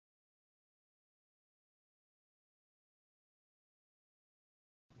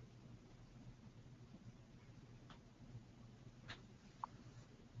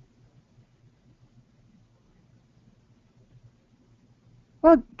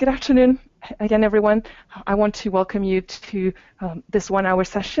Well, good afternoon again, everyone. I want to welcome you to this 1 hour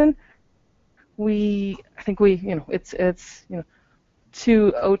session. I think it's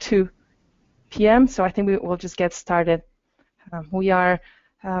 2:02 p.m. So I think we will just get started. We are.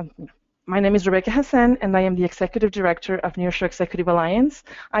 Um, my name is Rebecca Hassan, and I am the Executive Director of Nearshore Executive Alliance.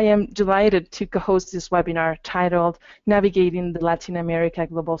 I am delighted to co-host this webinar titled Navigating the Latin America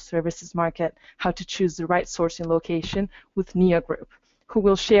Global Services Market, How to Choose the Right Sourcing Location with NEO Group, who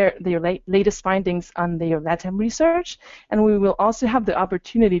will share their latest findings on their LATAM research, and we will also have the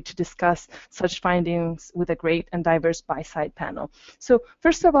opportunity to discuss such findings with a great and diverse buy-side panel. So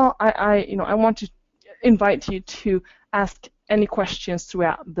first of all, I want to invite you to ask any questions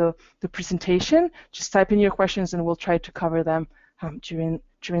throughout the presentation. Just type in your questions and we'll try to cover them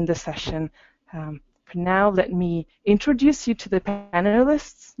during the session. For now, let me introduce you to the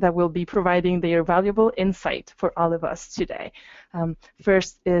panelists that will be providing their valuable insight for all of us today.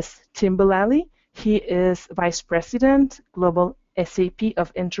 First is Tim Bilali. He is Vice President, Global SAP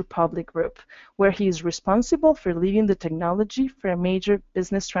of Interpublic Group, where he is responsible for leading the technology for a major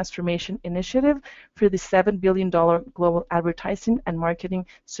business transformation initiative for the $7 billion global advertising and marketing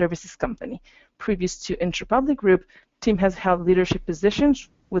services company. Previous to Interpublic Group, Tim has held leadership positions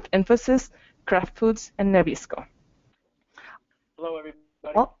with Infosys, Kraft Foods, and Nabisco. Hello, everybody.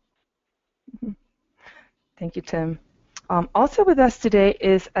 Oh. Thank you, Tim. Also with us today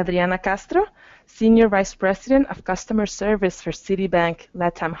is Adriana Castro, Senior Vice President of Customer Service for Citibank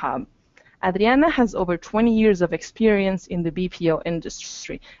LATAM Hub. Adriana has over 20 years of experience in the BPO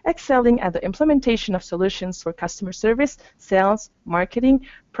industry, excelling at the implementation of solutions for customer service, sales, marketing,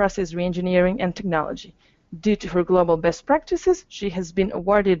 process reengineering, and technology. Due to her global best practices, she has been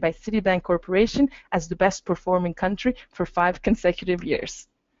awarded by Citibank Corporation as the best performing country for 5 consecutive years.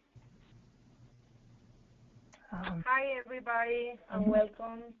 Hi, everybody, and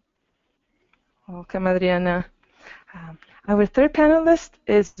welcome. Welcome, Adriana. Our third panelist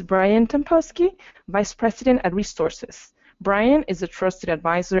is Brian Tempowski, Vice President at Resources. Brian is a trusted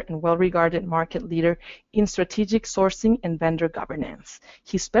advisor and well-regarded market leader in strategic sourcing and vendor governance.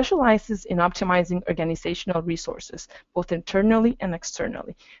 He specializes in optimizing organizational resources, both internally and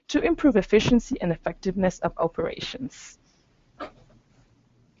externally, to improve efficiency and effectiveness of operations.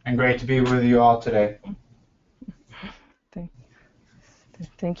 And great to be with you all today.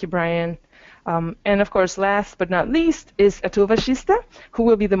 Thank you, Brian. And of course, last but not least is Atul Vashista, who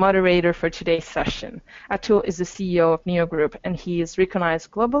will be the moderator for today's session. Atul is the CEO of NEO Group, and he is recognized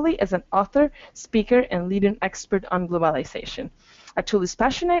globally as an author, speaker, and leading expert on globalization. Atul is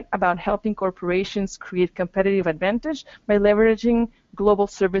passionate about helping corporations create competitive advantage by leveraging global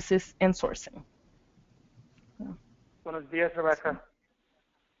services and sourcing. Buenos días, Rebecca.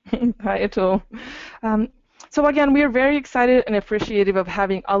 Hi, Atul. So again, we are very excited and appreciative of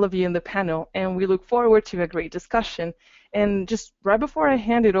having all of you in the panel, and we look forward to a great discussion. And just right before I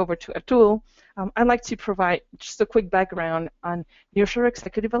hand it over to Atul, I'd like to provide just a quick background on Nearshore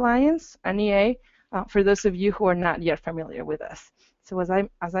Executive Alliance, NEA, for those of you who are not yet familiar with us. So as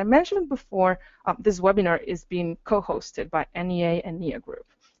I mentioned before, this webinar is being co-hosted by NEA and NEO Group.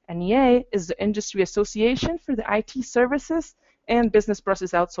 NEA is the industry association for the IT services and business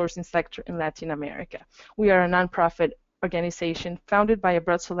process outsourcing sector in Latin America. We are a nonprofit organization founded by a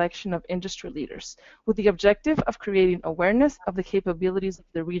broad selection of industry leaders with the objective of creating awareness of the capabilities of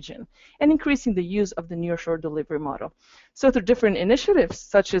the region and increasing the use of the nearshore delivery model. So through different initiatives,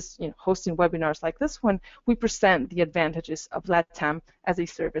 such as hosting webinars like this one, we present the advantages of LATAM as a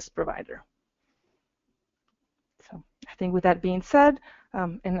service provider. So I think with that being said,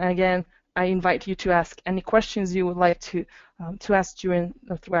 and again, I invite you to ask any questions you would like to ask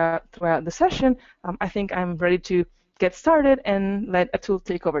throughout the session. I think I'm ready to get started and let Atul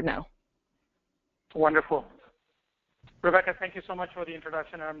take over now. Wonderful. Rebecca, thank you so much for the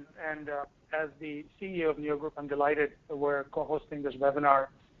introduction. And as the CEO of NEO Group, I'm delighted that we're co-hosting this webinar.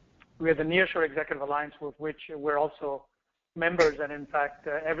 We are the Nearshore Executive Alliance, with which we're also members. And in fact,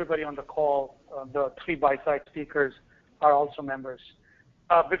 everybody on the call, the 3 buy-side speakers, are also members.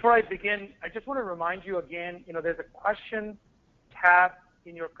 Before I begin, I just want to remind you again, there's a question tab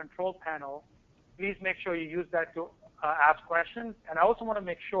in your control panel. Please make sure you use that to ask questions. And I also want to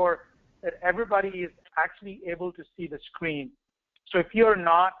make sure that everybody is actually able to see the screen. So if you're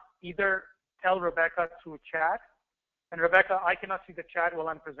not, either tell Rebecca through chat. And Rebecca, I cannot see the chat while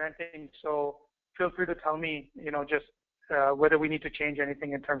I'm presenting, so feel free to tell me, just whether we need to change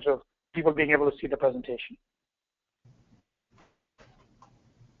anything in terms of people being able to see the presentation.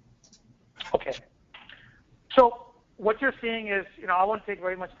 Okay. So what you're seeing is, I won't take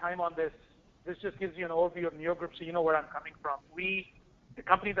very much time on this. This just gives you an overview of NEO Group so you know where I'm coming from. We the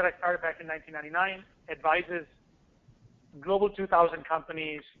company that I started back in 1999 advises global 2,000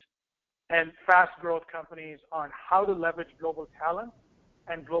 companies and fast growth companies on how to leverage global talent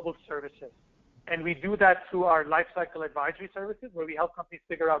and global services. And we do that through our lifecycle advisory services, where we help companies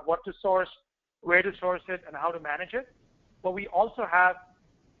figure out what to source, where to source it, and how to manage it. But we also have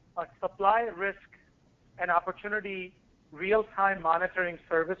a supply risk and opportunity real-time monitoring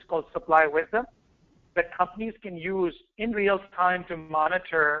service called Supply Wisdom that companies can use in real time to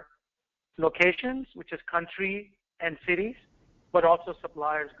monitor locations, which is country and cities, but also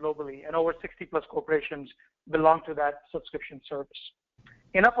suppliers globally. And over 60 plus corporations belong to that subscription service.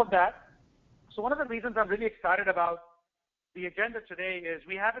 Enough of that. So one of the reasons I'm really excited about the agenda today is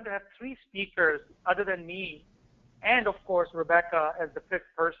we happen to have 3 speakers other than me, and of course Rebecca as the 5th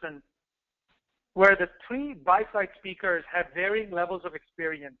person, where the 3 buy-side speakers have varying levels of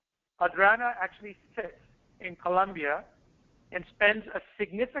experience. Adriana actually sits in Colombia and spends a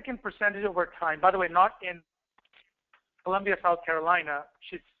significant percentage of her time, by the way, not in Columbia, South Carolina,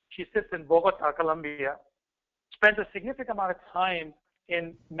 she sits in Bogota, Colombia, spends a significant amount of time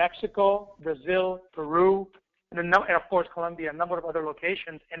in Mexico, Brazil, Peru, and of course Colombia, a number of other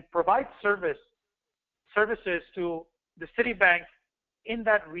locations, and provides services to the city banks in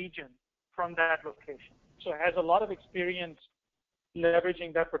that region from that location. So it has a lot of experience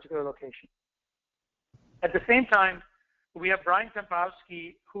leveraging that particular location. At the same time, we have Brian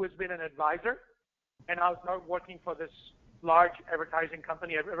Tempowski, who has been an advisor and now working for this large advertising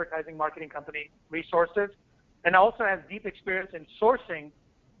company, advertising marketing company, Resources, and also has deep experience in sourcing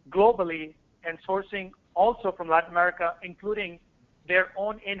globally and sourcing also from Latin America, including their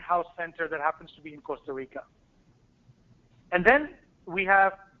own in-house center that happens to be in Costa Rica. And then we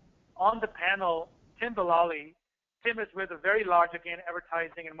have on the panel, Tim Bilali. Tim is with a very large, again,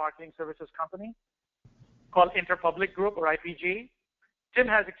 advertising and marketing services company called Interpublic Group, or IPG. Tim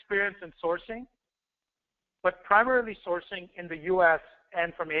has experience in sourcing, but primarily sourcing in the US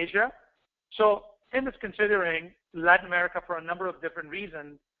and from Asia. So Tim is considering Latin America for a number of different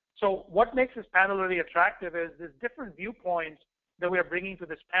reasons. So what makes this panel really attractive is there's different viewpoints that we are bringing to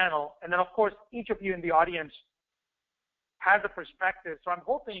this panel. And then, of course, each of you in the audience has a perspective. So I'm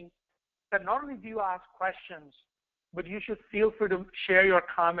hoping that not only do you ask questions, but you should feel free to share your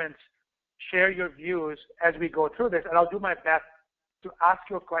comments, share your views as we go through this. And I'll do my best to ask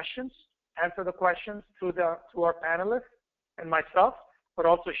your questions, answer the questions through our panelists and myself, but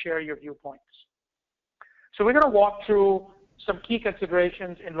also share your viewpoints. So we're going to walk through some key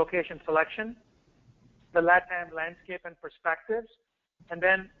considerations in location selection, the LATAM landscape and perspectives, and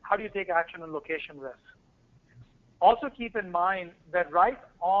then how do you take action on location risk. Also keep in mind that right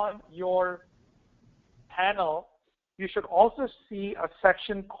on your panel, you should also see a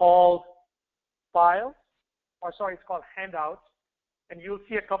section called Files, or sorry, it's called Handouts, and you'll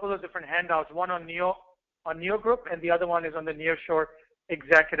see a couple of different handouts, one on Neo Group, and the other one is on the Nearshore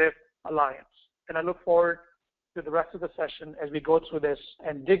Executive Alliance. And I look forward to the rest of the session as we go through this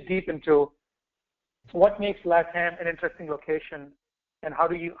and dig deep into what makes LATAM an interesting location and how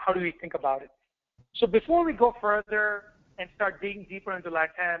do we think about it. So before we go further and start digging deeper into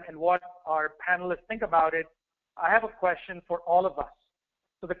LATAM and what our panelists think about it, I have a question for all of us.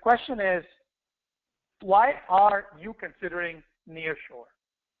 So the question is, why are you considering nearshore?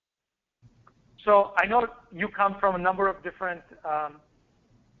 So I know you come from a number of different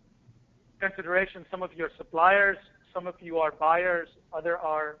considerations. Some of you are suppliers, some of you are buyers, other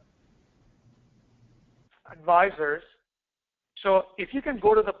are advisors. So if you can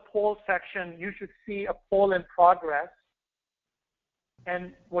go to the poll section, you should see a poll in progress.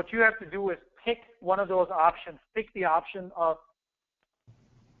 And what you have to do is pick one of those options. Pick the option of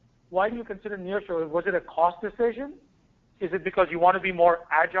why do you consider nearshore? Was it a cost decision? Is it because you want to be more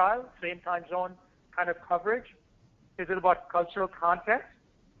agile, same time zone kind of coverage? Is it about cultural context?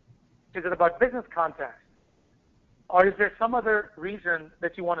 Is it about business context? Or is there some other reason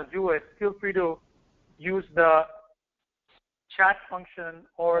that you want to do it? Feel free to use the chat function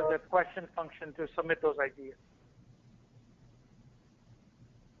or the question function to submit those ideas.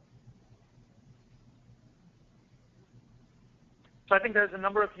 So I think there's a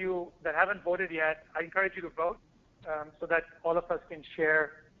number of you that haven't voted yet. I encourage you to vote so that all of us can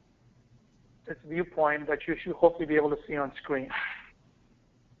share this viewpoint that you should hopefully be able to see on screen.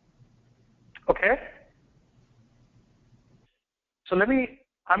 Okay? So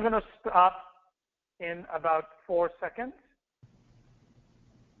I'm going to stop in about 4 seconds.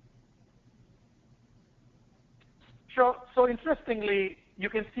 So interestingly, you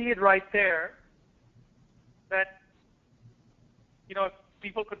can see it right there that,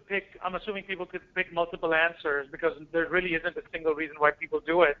 people could pick, I'm assuming people could pick multiple answers because there really isn't a single reason why people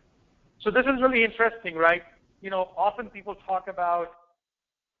do it. So this is really interesting, right? Often people talk about,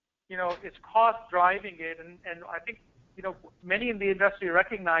 it's cost driving it, and I think, many in the industry are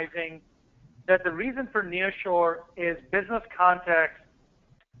recognizing that the reason for nearshore is business context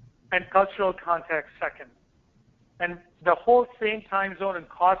and cultural context second. And the whole same time zone and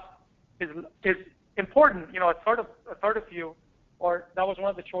cost is important. A third of you, or that was one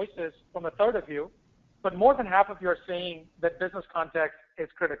of the choices from a third of you, but more than half of you are saying that business context is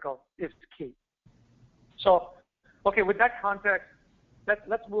critical, is key. So, okay, with that context,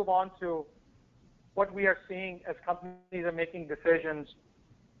 let's move on to what we are seeing as companies are making decisions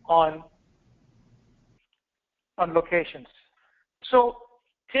on locations. So,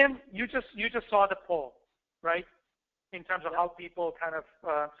 Tim, you just saw the poll, right? In terms of how people kind of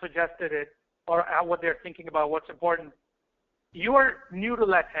suggested it or what they're thinking about, what's important. You are new to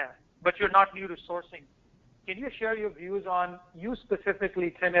LATAM, but you're not new to sourcing. Can you share your views on you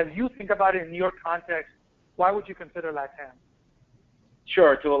specifically, Tim, as you think about it in your context? Why would you consider LATAM?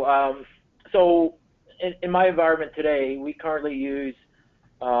 Sure, Atul. So in my environment today, we currently use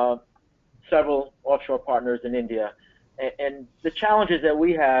several offshore partners in India. And the challenges that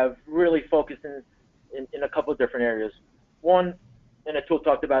we have really focus in a couple of different areas. One, and Atul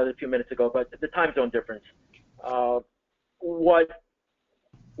talked about it a few minutes ago, but the time zone difference.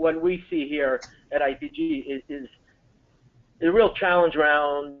 What we see here at IPG is a real challenge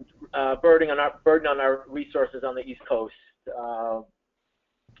around burden on our resources on the East Coast.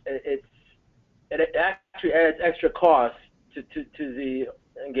 It actually adds extra cost to the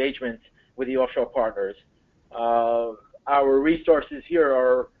engagement with the offshore partners. Our resources here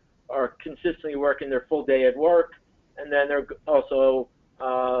are consistently working their full day at work, and then they're also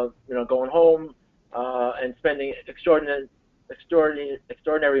going home and spending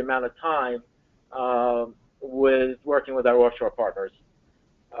extraordinary amount of time with working with our offshore partners.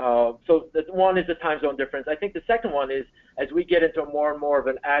 So one is the time zone difference. I think the second one is as we get into more and more of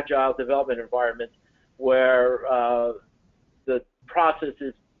an agile development environment where the process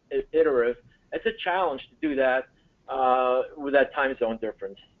is iterative, it's a challenge to do that with that time zone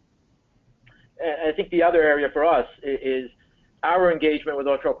difference. And I think the other area for us is our engagement with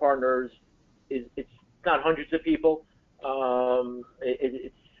offshore partners it's not hundreds of people.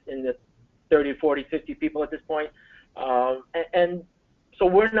 It's in the 30, 40, 50 people at this point. And so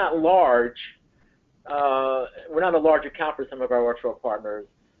we're not large. We're not a large account for some of our offshore partners.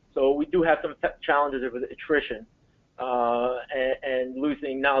 So we do have some challenges with attrition and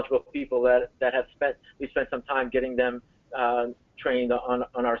losing knowledgeable people that we spent some time getting them trained on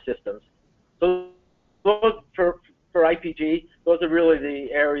our systems. So those for IPG, those are really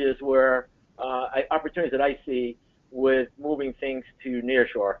the areas where opportunities that I see with moving things to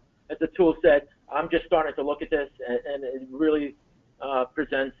nearshore. As Atul said, I'm just starting to look at this, and it really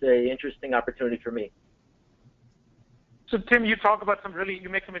presents an interesting opportunity for me. So Tim, you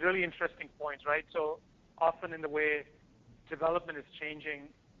make some really interesting points, right? So often in the way development is changing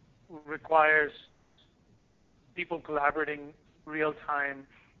requires people collaborating real time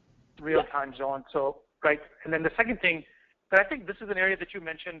zone. So right, and then the second thing, but I think this is an area that you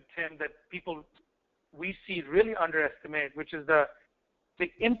mentioned, Tim, that we see really underestimate, which is the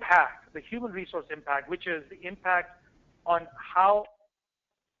impact, the human resource impact, which is the impact on how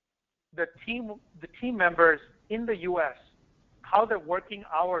the team members in the U.S., how their working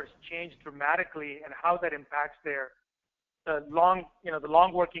hours change dramatically, and how that impacts the long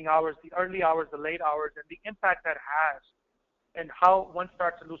working hours, the early hours, the late hours, and the impact that has, and how one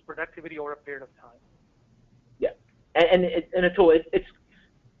starts to lose productivity over a period of time. Yeah, and Atul,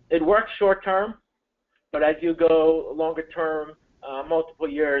 it works short term, but as you go longer term, multiple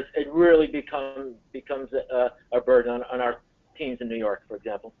years, it really becomes a burden on our teams in New York, for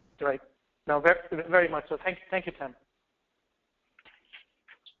example. Right. No, very, very much so. Thank you, Tim.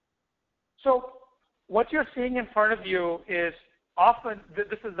 So what you're seeing in front of you is often,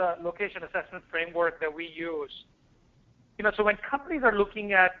 this is the location assessment framework that we use. So when companies are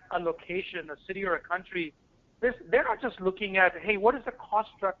looking at a location, a city or a country, they're not just looking at, hey, what is the cost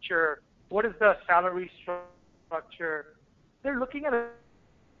structure? What is the salary structure? They're looking at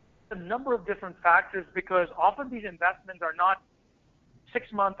a number of different factors because often these investments are not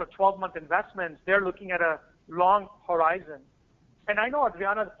 6-month or 12-month investments. They're looking at a long horizon. And I know,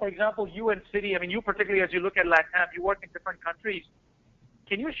 Adriana, for example, you and Citi, you particularly as you look at LATAM, you work in different countries.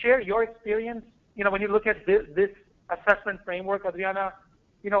 Can you share your experience, when you look at this assessment framework, Adriana,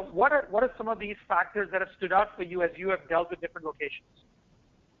 what are some of these factors that have stood out for you as you have dealt with different locations?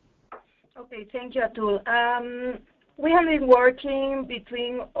 Okay, thank you, Atul. We have been working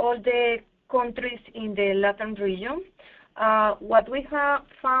between all the countries in the Latin region. What we have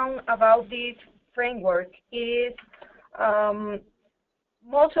found about this framework is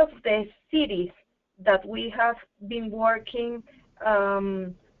most of the cities that we have been working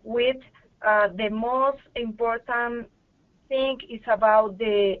with, the most important thing is about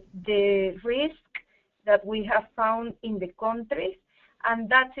the risk that we have found in the countries, and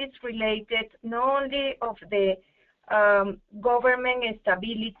that is related not only of the government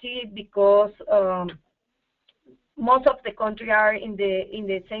stability, because most of the countries are in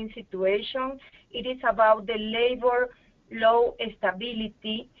the same situation. It is about the labor law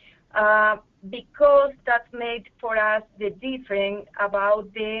stability, because that made for us the difference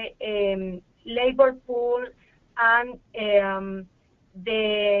about the labor pool and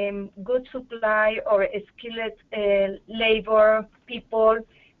the good supply or skilled labor people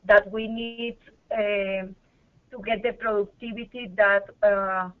that we need to get the productivity that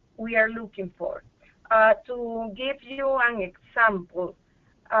we are looking for. To give you an example,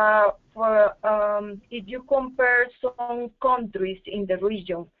 if you compare some countries in the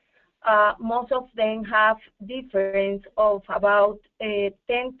region, most of them have difference of about 10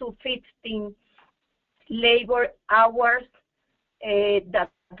 to 15 labor hours that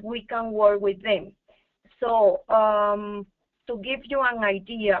we can work with them. So to give you an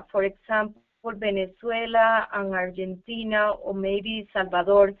idea, for example, Venezuela and Argentina, or maybe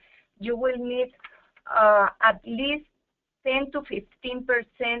Salvador, you will need at least 10 to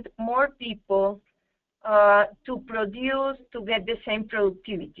 15% more people to produce to get the same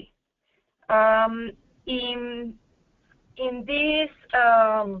productivity. In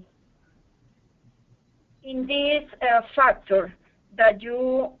this factor that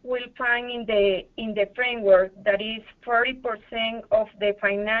you will find in the framework, that is 40% of the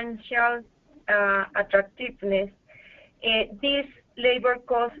financial attractiveness, this labor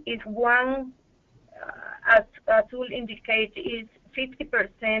cost is one, as will indicate, is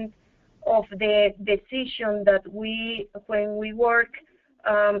 50% of the decision that when we work,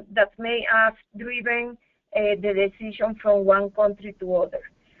 that may have driven the decision from one country to other.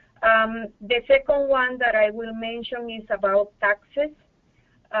 The second one that I will mention is about taxes.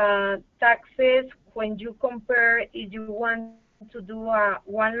 Taxes, when you compare, if you want to do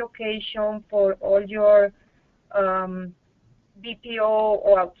one location for all your BPO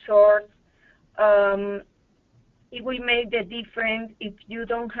or outsource, it will make the difference if you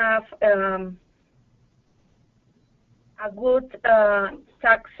don't have a good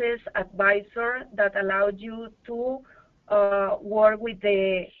taxes advisor that allows you to work with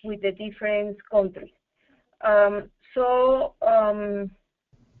the different countries.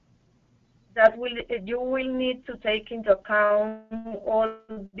 That you will need to take into account all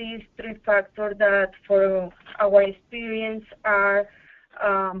these three factors that, for our experience, are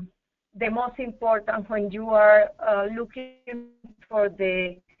the most important when you are looking for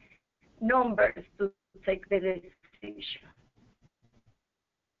the numbers to take the decision.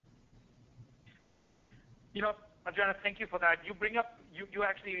 You know, Adriana, thank you for that. You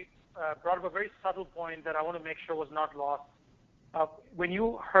actually brought up a very subtle point that I want to make sure was not lost. When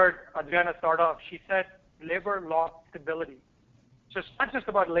you heard Adriana start off, she said labor law stability. So it's not just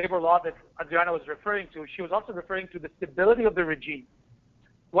about labor law that Adriana was referring to. She was also referring to the stability of the regime.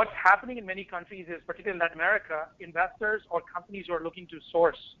 What's happening in many countries is, particularly in Latin America, investors or companies who are looking to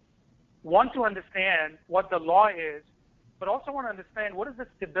source want to understand what the law is, but also want to understand what is the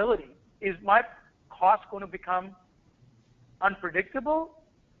stability. Is my cost going to become unpredictable?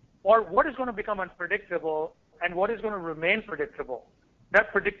 Or what is going to become unpredictable and what is going to remain predictable?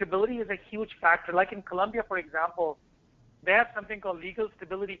 That predictability is a huge factor. Like in Colombia, for example, they have something called legal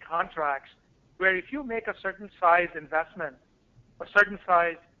stability contracts, where if you make a certain size investment, a certain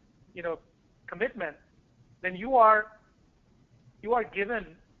size, commitment, then you are given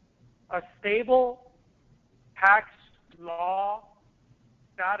a stable tax law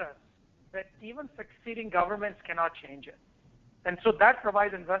status that even succeeding governments cannot change it. And so that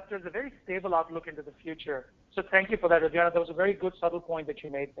provides investors a very stable outlook into the future. So thank you for that, Adriana. That was a very good, subtle point that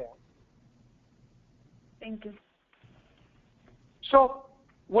you made there. Thank you. So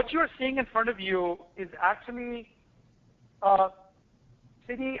what you're seeing in front of you is actually a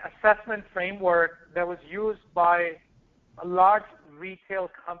city assessment framework that was used by a large retail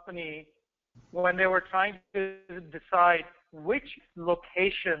company when they were trying to decide which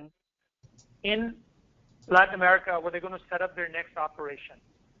location in Latin America were they going to set up their next operation.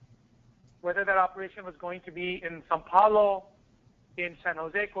 Whether that operation was going to be in Sao Paulo, in San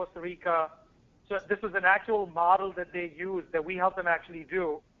Jose, Costa Rica. So this was an actual model that they used that we helped them actually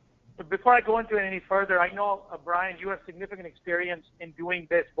do. But before I go into it any further, I know, Brian, you have significant experience in doing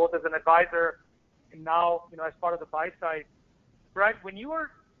this, both as an advisor and now, as part of the buy side. Brian, when you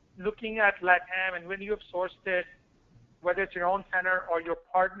are looking at LATAM and when you have sourced it, whether it's your own center or your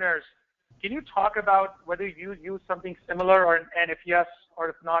partners, can you talk about whether you use something similar, and if yes or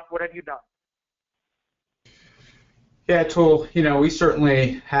if not, what have you done? Yeah, Tool, we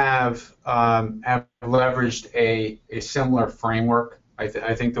certainly have leveraged a similar framework. I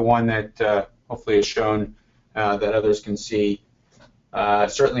think the one that hopefully is shown that others can see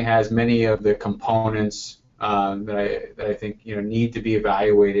certainly has many of the components that I think need to be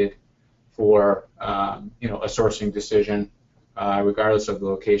evaluated for a sourcing decision, regardless of the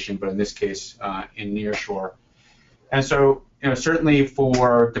location, but in this case in nearshore. And so, certainly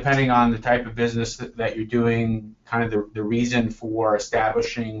for depending on the type of business that you're doing, kind of the reason for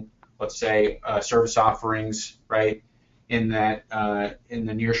establishing, let's say, service offerings, right, in that in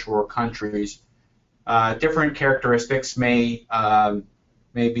the nearshore countries, different characteristics may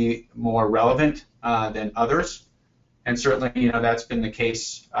be more relevant than others, and certainly, that's been the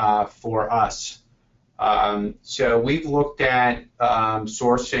case for us. So we've looked at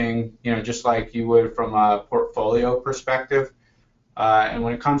sourcing, just like you would from a portfolio perspective. And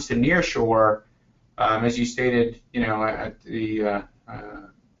when it comes to nearshore, as you stated, at the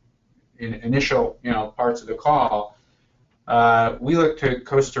initial, parts of the call, we look to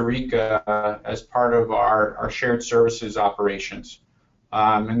Costa Rica as part of our shared services operations.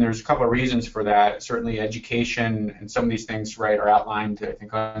 And there's a couple of reasons for that. Certainly education and some of these things, right, are outlined, I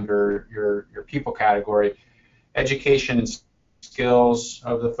think, under your people category. Education and skills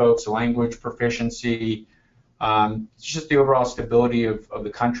of the folks, language proficiency, just the overall stability of the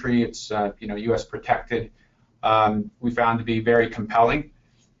country. It's, U.S. protected. We found to be very compelling.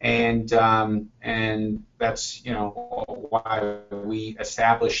 And that's, why we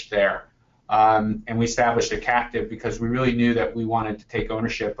established there. And we established a captive because we really knew that we wanted to take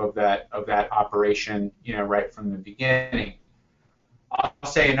ownership of that operation, right from the beginning. I'll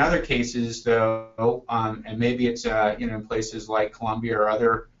say in other cases, though, and maybe it's in places like Colombia or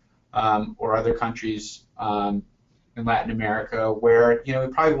other countries in Latin America where we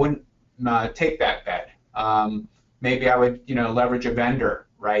probably wouldn't take that bet. Maybe I would leverage a vendor,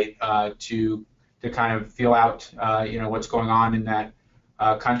 right, to kind of feel out what's going on in that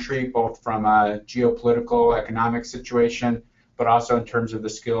country, both from a geopolitical, economic situation, but also in terms of the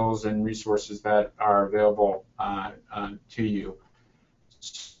skills and resources that are available to you.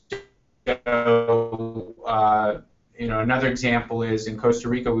 So, another example is in Costa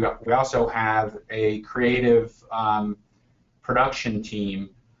Rica, we also have a creative production team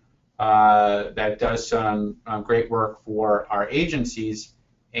that does some great work for our agencies,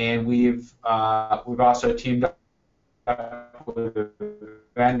 and we've also teamed up with a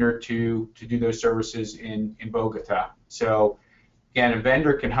vendor to do those services in Bogota. So again, a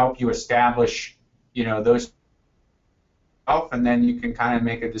vendor can help you establish those, and then you can kind of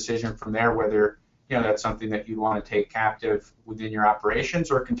make a decision from there whether that's something that you want to take captive within your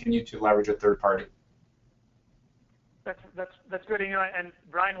operations or continue to leverage a third party. That's good. And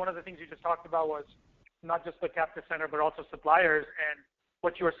Brian, one of the things you just talked about was not just the captive center, but also suppliers. And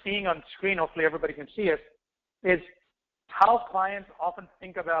what you're seeing on screen, hopefully everybody can see it, is how clients often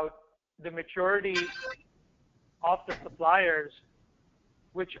think about the maturity of the suppliers,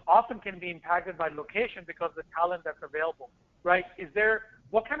 which often can be impacted by location because of the talent that's available, right?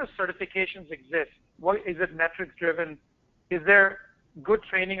 What kind of certifications exist? What is it metrics driven? Is there good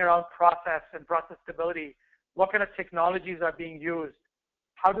training around process and process stability? What kind of technologies are being used?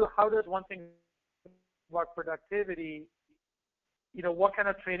 How does one thing about productivity? What kind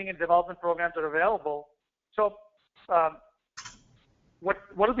of training and development programs are available? So what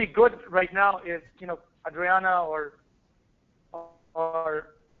will be good right now is, Adriana or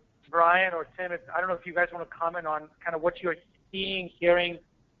Brian or Tim, I don't know if you guys want to comment on kind of what you're seeing, hearing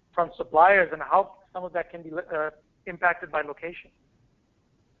from suppliers and how some of that can be impacted by location.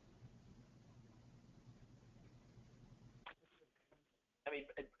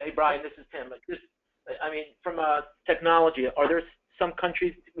 Hey, Brian, this is Tim. From a technology, are there some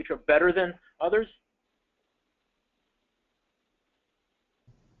countries which are better than others?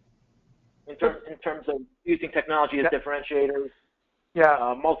 In terms of using technology as differentiators,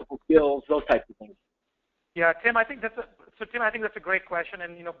 multiple skills, those types of things. Yeah, Tim, I think that's a great question,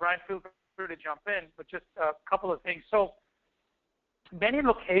 and Brian, feel free to jump in, but just a couple of things. So many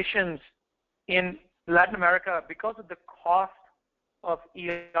locations in Latin America, because of the cost of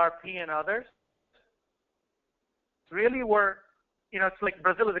ERP and others, really were, it's like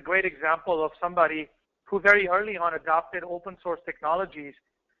Brazil is a great example of somebody who very early on adopted open source technologies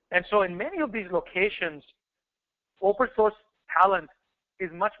And so in many of these locations, open source talent is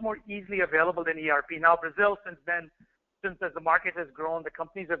much more easily available than ERP. Now, Brazil, since as the market has grown, the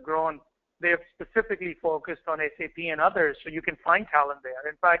companies have grown, they have specifically focused on SAP and others, so you can find talent there.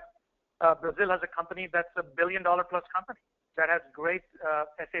 In fact, Brazil has a company that's a $1 billion plus company that has great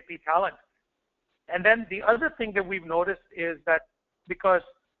SAP talent. And then the other thing that we've noticed is that because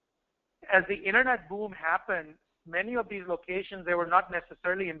as the internet boom happened, many of these locations, they were not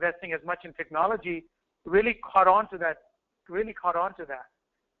necessarily investing as much in technology, really caught on to that.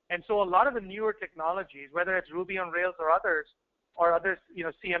 And so a lot of the newer technologies, whether it's Ruby on Rails or others,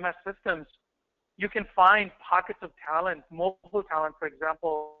 CMS systems, you can find pockets of talent, mobile talent, for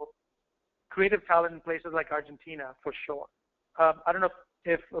example, creative talent in places like Argentina, for sure. I don't know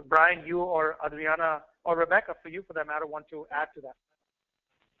if Brian, you or Adriana, or Rebecca, for you for that matter, want to add to that.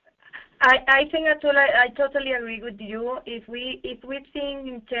 I think I totally agree with you. If we think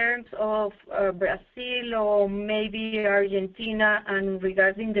in terms of Brazil or maybe Argentina and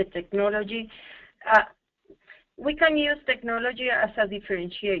regarding the technology, we can use technology as a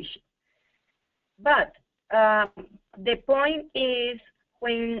differentiation. But the point is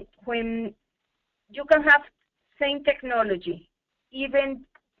when you can have same technology, even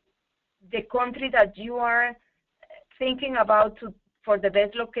the country that you are thinking about for the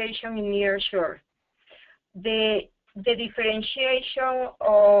best location in nearshore, the differentiation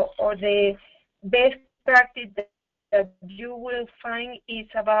or the best practice that you will find is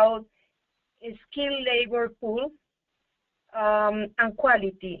about a skilled labor pool and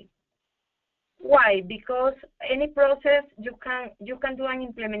quality. Why? Because any process you can do an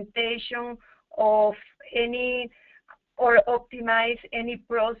implementation of any or optimize any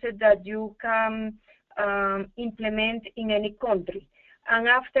process that you can implement in any country. And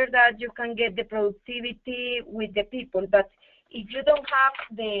after that, you can get the productivity with the people. But if you don't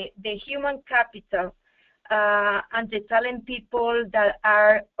have the human capital and the talent people that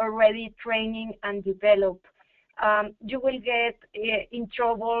are already training and developed, you will get in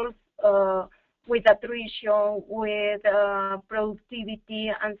trouble with attrition, with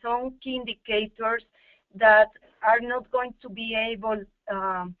productivity, and some key indicators that are not going to be able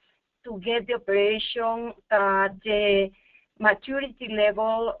to get the operation the maturity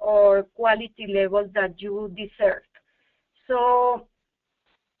level or quality level that you deserve. So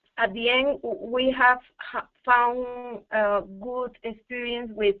at the end, we have found a good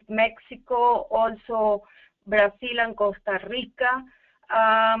experience with Mexico, also Brazil and Costa Rica.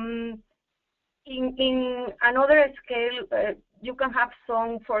 In another scale, you can have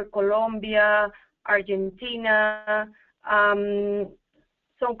some for Colombia, Argentina,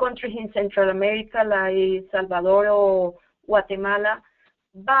 some countries in Central America like Salvador or Guatemala,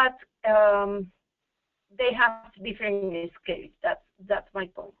 but they have different scales. That's my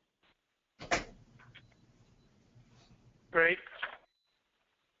point. Great.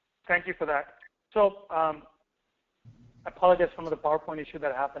 Thank you for that. So I apologize for some of the PowerPoint issue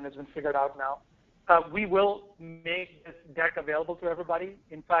that happened has been figured out now. We will make this deck available to everybody.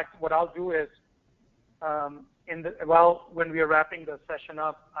 In fact, what I'll do is, when we are wrapping the session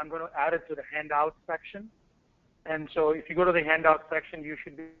up, I'm going to add it to the handout section. And so if you go to the handout section, you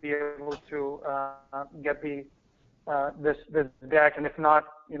should be able to get this deck. And if not,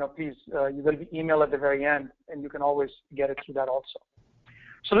 please, you will be emailed at the very end, and you can always get it through that also.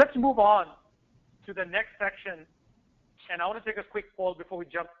 So let's move on to the next section. And I want to take a quick poll before we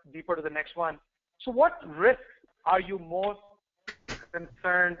jump deeper to the next one. So what risks are you most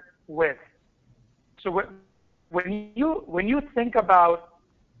concerned with? So when you think about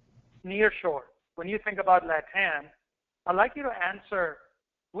nearshore, when you think about LATAM, I'd like you to answer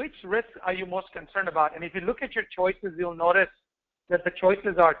which risks are you most concerned about. And if you look at your choices, you'll notice that the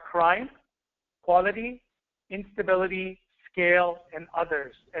choices are crime, quality, instability, scale, and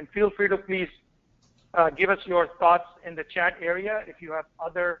others. And feel free to please give us your thoughts in the chat area if you have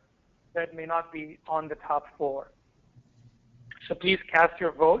other that may not be on the top four. So please cast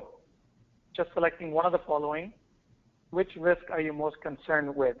your vote, just selecting one of the following. Which risk are you most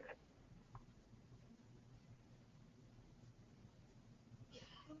concerned with?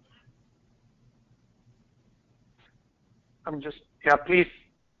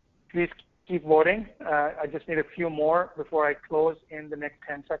 Please keep voting. I just need a few more before I close in the next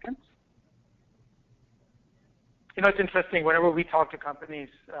 10 seconds. It's interesting, whenever we talk to companies,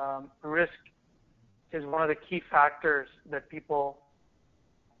 risk is one of the key factors that people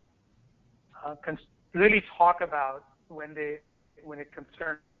can really talk about when it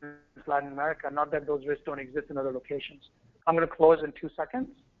concerns Latin America, not that those risks don't exist in other locations. I'm going to close in 2 seconds.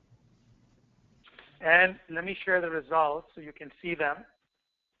 And let me share the results so you can see them.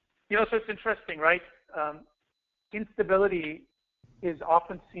 So it's interesting, right? Instability is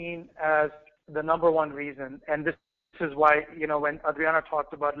often seen as the number one reason, and this is why, when Adriana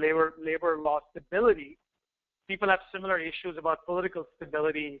talked about labor law stability, people have similar issues about political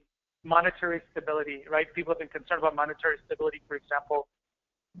stability, monetary stability, right? People have been concerned about monetary stability, for example,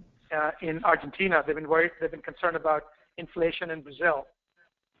 in Argentina. They've been concerned about inflation in Brazil,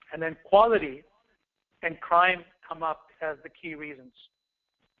 and then quality and crime come up as the key reasons.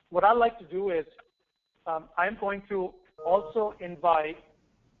 What I'd like to do is I'm going to also invite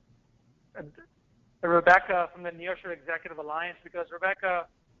Rebecca from the Nearshore Executive Alliance, because Rebecca,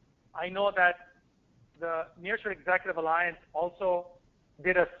 I know that the Nearshore Executive Alliance also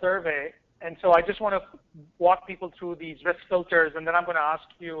did a survey, and so I just want to walk people through these risk filters, and then I'm going to ask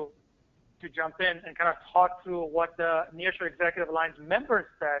you to jump in and kind of talk through what the Nearshore Executive Alliance members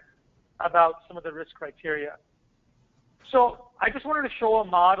said about some of the risk criteria. So I just wanted to show a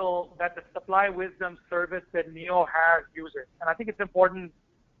model that the Supply Wisdom service that NEO has uses. And I think it's important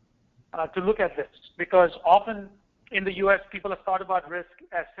to look at this, because often in the U.S., people have thought about risk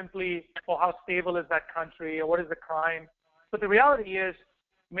as simply, oh, how stable is that country, or what is the crime? But the reality is,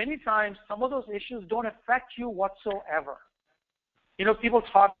 many times, some of those issues don't affect you whatsoever. People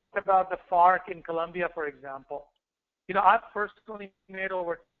talk about the FARC in Colombia, for example. I've personally made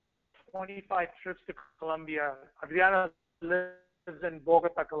over 25 trips to Colombia. Adriana lives in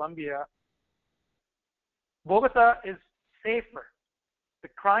Bogota, Colombia. Bogota is safer. The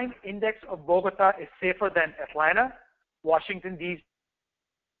crime index of Bogota is safer than Atlanta, Washington, D.C.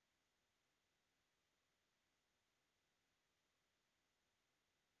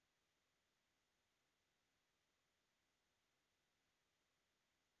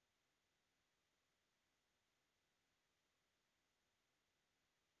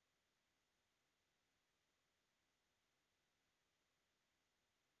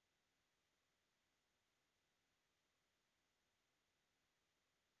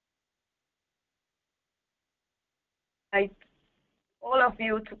 All of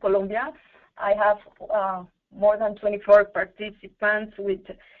you to Colombia. I have more than 24 participants with,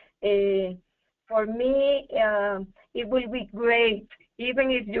 for me, it will be great.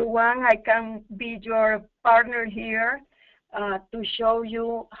 Even if you want, I can be your partner here to show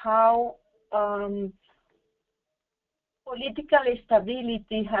you how political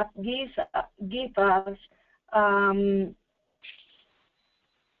stability have give us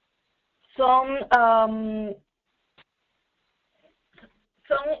some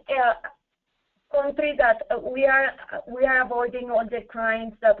country that we are avoiding all the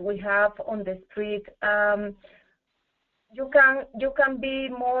crimes that we have on the street. You can be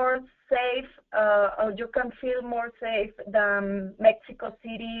more safe, or you can feel more safe than Mexico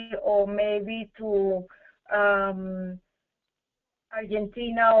City, or maybe to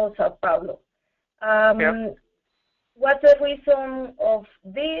Argentina or Sao Paulo. What's the reason of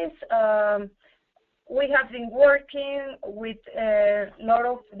this? We have been working with a lot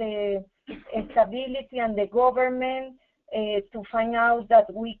of the stability and the government to find out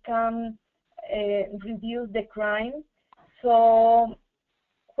that we can reduce the crime. So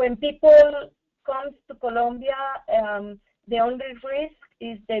when people come to Colombia, the only risk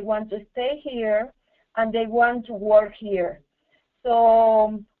is they want to stay here and they want to work here.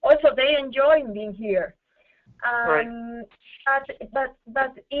 So also they enjoy being here. Right. But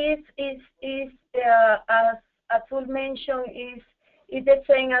as Atul mentioned, is the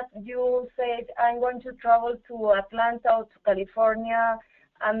same as you said. I'm going to travel to Atlanta or to California,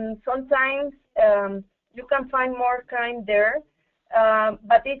 and sometimes you can find more crime there,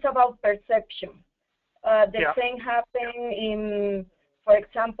 but it's about perception. The same happened in, for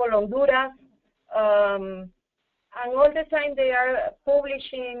example, Honduras. And all the time they are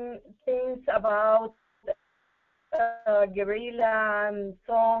publishing things about guerrilla and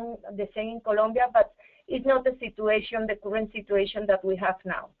so on, the same in Colombia, but it's not the situation, the current situation that we have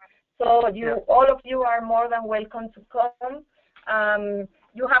now. So all of you are more than welcome to come.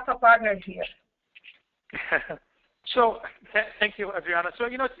 You have a partner here. So thank you, Adriana. So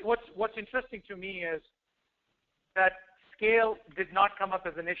what's interesting to me is that scale did not come up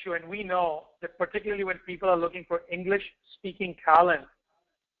as an issue, and we know that particularly when people are looking for English-speaking talent,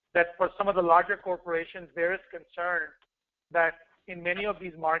 that for some of the larger corporations, there is concern that in many of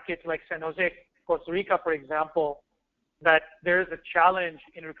these markets, like San Jose, Costa Rica, for example, that there is a challenge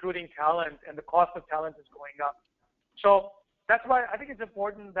in recruiting talent and the cost of talent is going up. So that's why I think it's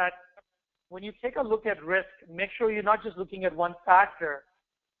important that when you take a look at risk, make sure you're not just looking at one factor,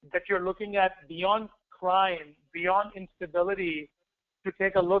 that you're looking at beyond crime, beyond instability, to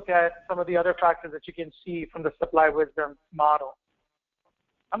take a look at some of the other factors that you can see from the Supply Wisdom model.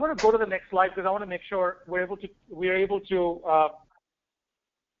 I'm going to go to the next slide because I want to make sure we're able to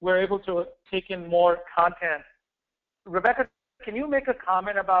take in more content. Rebecca, can you make a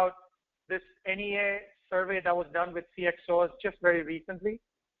comment about this NEA survey that was done with CXOs just very recently?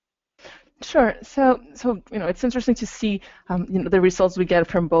 Sure. So it's interesting to see the results we get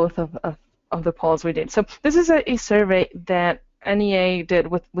from both of the polls we did. So this is a survey that NEA did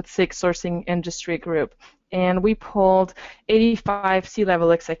with SIG Sourcing Industry Group, and we polled 85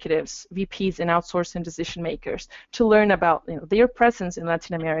 C-level executives, VPs, and outsourcing decision makers to learn about their presence in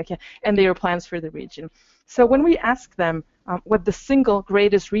Latin America and their plans for the region. So when we asked them what the single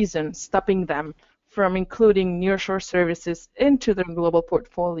greatest reason stopping them from including nearshore services into their global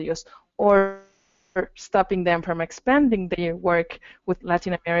portfolios or stopping them from expanding their work with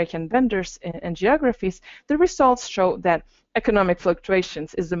Latin American vendors and geographies, the results show that economic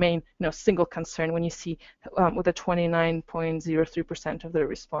fluctuations is the main single concern when you see with a 29.03% of the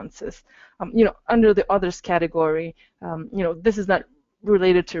responses. Under the others category, this is not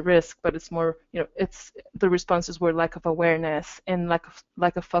related to risk, but it's more, it's the responses were lack of awareness and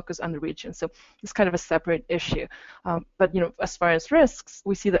lack of focus on the region. So it's kind of a separate issue. But as far as risks,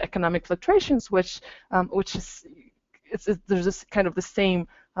 we see the economic fluctuations, which is there's this kind of the same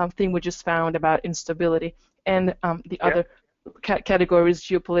thing we just found about instability, and the other category is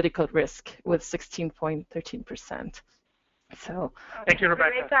geopolitical risk with 16.13%. So thank you,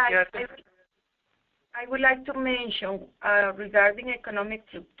 Rebecca. I would like to mention regarding economic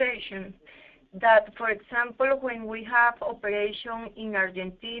fluctuation that, for example, when we have operation in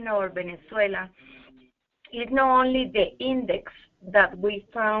Argentina or Venezuela, it's not only the index that we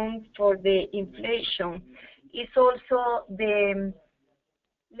found for the inflation, it's also the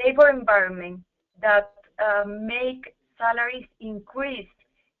labor environment that make salaries increase,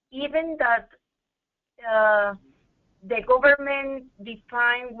 even that the government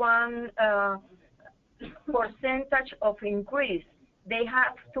define one percentage of increase. They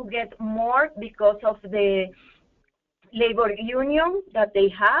have to get more because of the labor union that they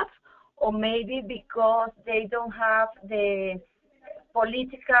have, or maybe because they don't have the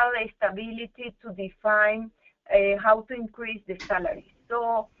political stability to define how to increase the salary.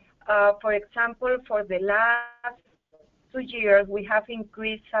 So, for example, for the last 2 years, we have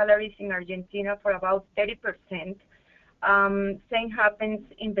increased salaries in Argentina for about 30%. Same happens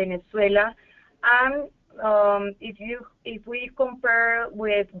in Venezuela. And if we compare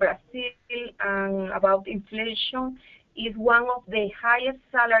with Brazil and about inflation, is one of the highest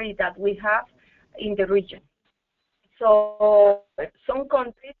salary that we have in the region. So some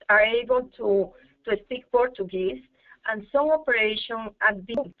countries are able to speak Portuguese, and some operations have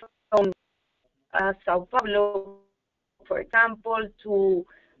been from Sao Paulo, for example, to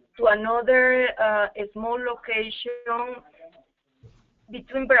another small location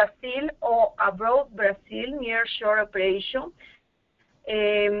between Brazil or abroad Brazil, near shore operation,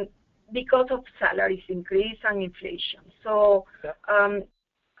 because of salaries increase and inflation. So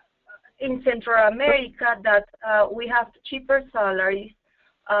in Central America, that we have cheaper salaries,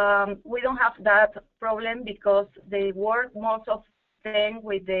 we don't have that problem because they work most of them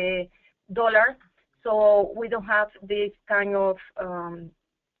with the dollar, so we don't have this kind of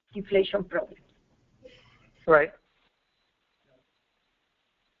inflation problem. Right.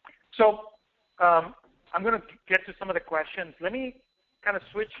 So I'm going to get to some of the questions. Let me kind of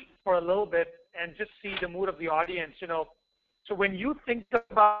switch for a little bit and just see the mood of the audience. So when you think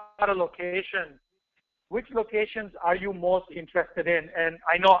about a location, which locations are you most interested in? And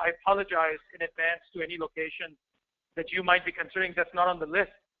I know I apologize in advance to any location that you might be considering that's not on the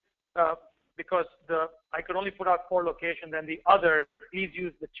list, because I could only put out 4 locations, and the other, please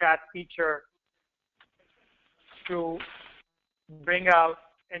use the chat feature to bring out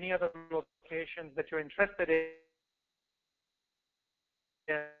any other locations that you're interested in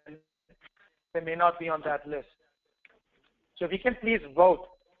that may not be on that list. So if you can please vote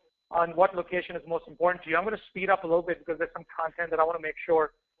on what location is most important to you. I'm going to speed up a little bit because there's some content that I want to make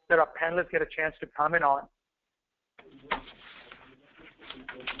sure that our panelists get a chance to comment on.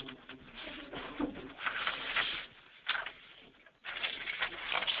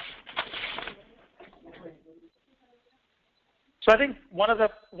 So I think one of the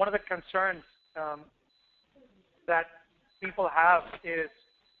concerns that people have is,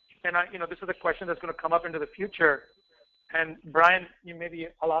 and this is a question that's going to come up into the future, and Brian,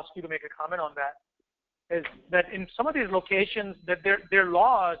 I'll ask you to make a comment on that, is that in some of these locations that their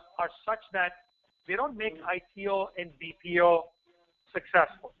laws are such that they don't make ITO and BPO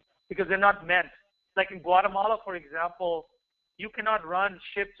successful because they're not meant. Like in Guatemala, for example, you cannot run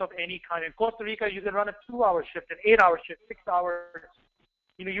shifts of any kind. In Costa Rica, you can run a 2-hour shift, an 8-hour shift, 6 hours.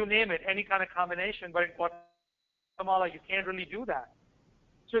 you name it, any kind of combination. But in Guatemala, you can't really do that.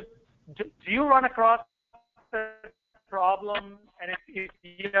 So do you run across the problem? And if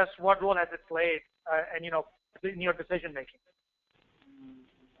yes, what role has it played? And in your decision making?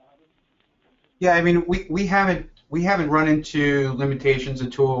 Yeah, I mean, we haven't run into limitations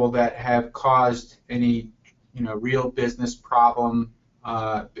at all that have caused any real business process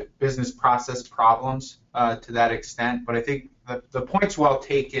problems to that extent. But I think the point's well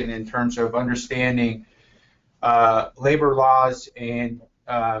taken in terms of understanding labor laws and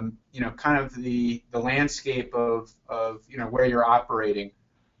kind of the landscape of where you're operating.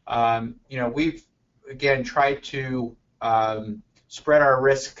 We've again tried to spread our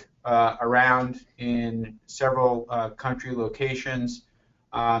risk around in several country locations,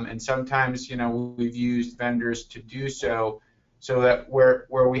 and sometimes we've used vendors to do so that where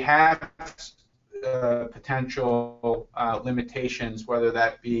we have potential limitations, whether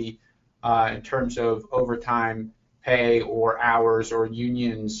that be in terms of overtime pay or hours or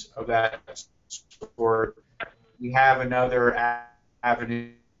unions of that sort, we have another avenue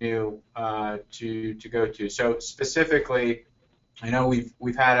to go to. So specifically, I know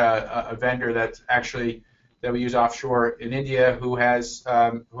we've had a vendor that we use offshore in India who has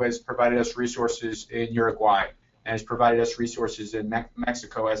provided us resources in Uruguay and has provided us resources in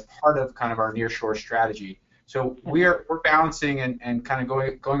Mexico as part of kind of our nearshore strategy. So we're balancing and kind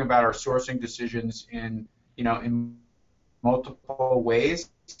of going about our sourcing decisions in multiple ways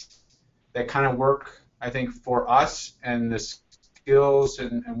that kind of work, I think, for us and the skills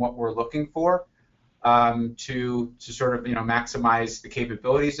and what we're looking for. To sort of maximize the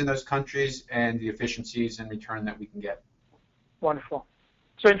capabilities in those countries and the efficiencies and return that we can get. Wonderful.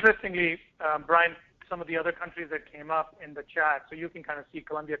 So interestingly, Brian, some of the other countries that came up in the chat, so you can kind of see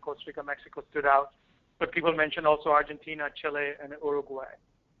Colombia, Costa Rica, Mexico stood out, but people mentioned also Argentina, Chile, and Uruguay.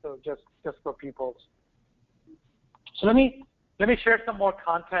 So just for people's. So let me share some more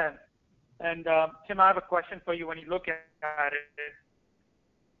content. And Tim, I have a question for you. When you look at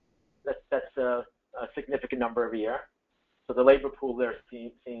it, that's a significant number of a year. So the labor pool there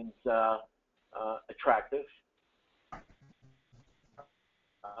seems attractive.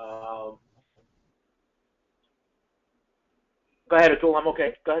 Go ahead, Atul. I'm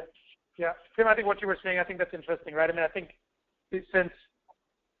okay. Go ahead. Yeah, Tim, I think what you were saying, I think that's interesting, right? I mean, I think since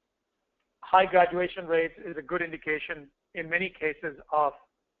high graduation rates is a good indication in many cases of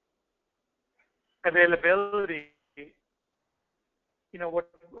availability,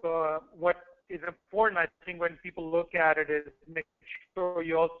 what is important, I think, when people look at it is make sure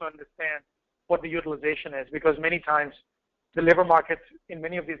you also understand what the utilization is, because many times the labor markets in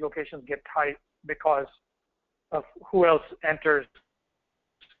many of these locations get tight because of who else enters,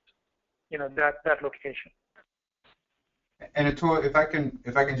 that location. And Atul, if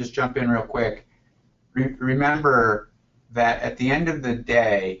I can just jump in real quick, remember that at the end of the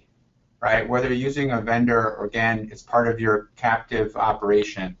day, right, whether you're using a vendor or again it's part of your captive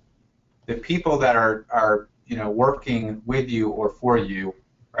operation, the people that are working with you or for you,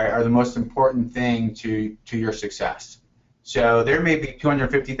 right, are the most important thing to your success. So there may be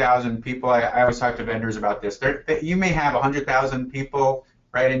 250,000 people. I always talk to vendors about this. You may have 100,000 people,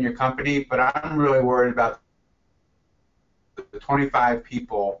 right, in your company, but I'm really worried about the 25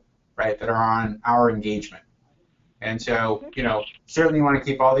 people, right, that are on our engagement. And so, certainly you want to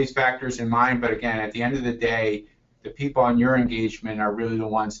keep all these factors in mind, but again, at the end of the day, the people on your engagement are really the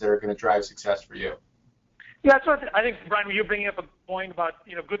ones that are going to drive success for you. Yeah, so I think, Brian, you're bringing up a point about,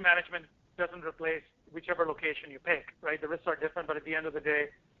 good management doesn't replace whichever location you pick, right? The risks are different, but at the end of the day,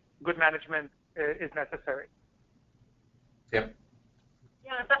 good management is necessary. Yep.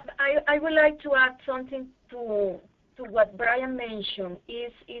 Yeah, but I would like to add something to what Brian mentioned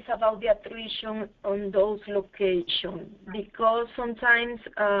is about the attrition on those locations, because sometimes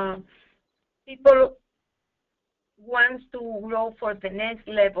people want to grow for the next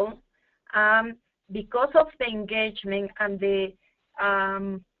level. Because of the engagement and the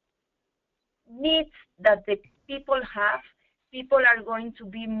needs that the people have, people are going to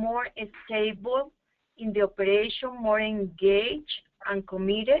be more stable in the operation, more engaged and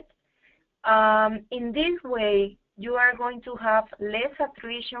committed. In this way, you are going to have less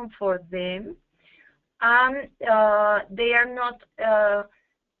attrition for them, and they are not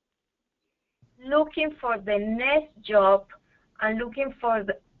looking for the next job and looking for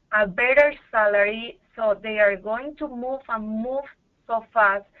a better salary, so they are going to move so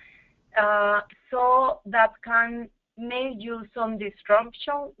fast, so that can make you some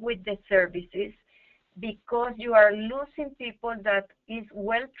disruption with the services, because you are losing people that is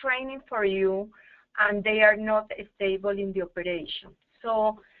well trained for you and they are not stable in the operation.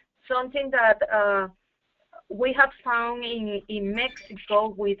 So something that we have found in Mexico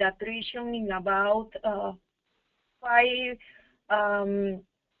with attrition in about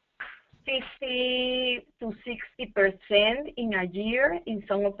 50 to 60% in a year in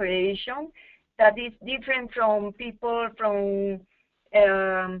some operations. That is different from people from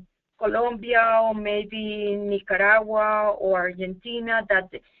Colombia or maybe Nicaragua or Argentina, that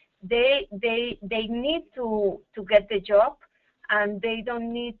they need to get the job, and they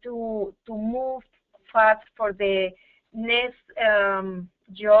don't need to move fast for the next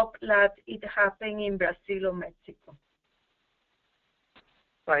job that it happened in Brazil or Mexico.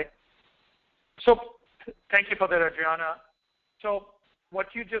 Right. So thank you for that, Adriana. So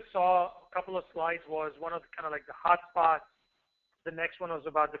what you just saw, a couple of slides, was one of the kind of like the hot spots. The next one was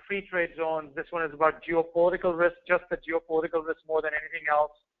about the free trade zones. This one is about geopolitical risk, just the geopolitical risk more than anything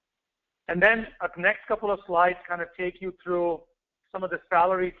else. And then the next couple of slides kind of take you through some of the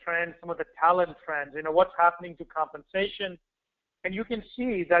salary trends, some of the talent trends, what's happening to compensation. And you can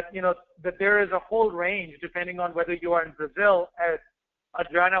see that, that there is a whole range depending on whether you are in Brazil, as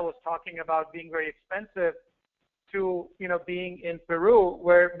Adriana was talking about being very expensive, to, being in Peru,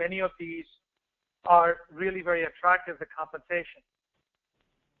 where many of these are really very attractive, the compensation.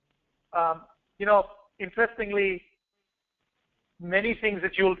 Interestingly, many things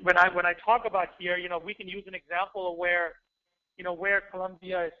that when I talk about here, we can use an example of where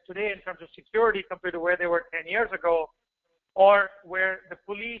Colombia is today in terms of security compared to where they were 10 years ago, or where the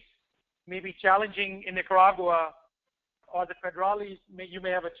police may be challenging in Nicaragua, or the federales, you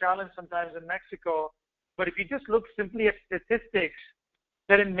may have a challenge sometimes in Mexico. But if you just look simply at statistics,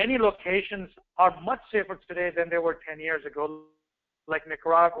 that in many locations are much safer today than they were 10 years ago, like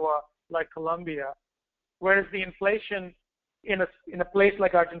Nicaragua, like Colombia, whereas the inflation in a place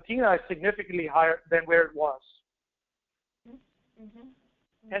like Argentina is significantly higher than where it was. Mm-hmm.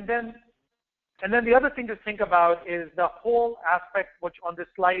 And then the other thing to think about is the whole aspect, which on this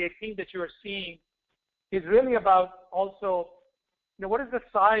slide 18 that you are seeing, is really about also, what is the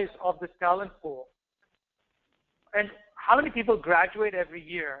size of this talent pool? And how many people graduate every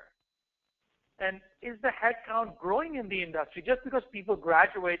year? And is the headcount growing in the industry? Just because people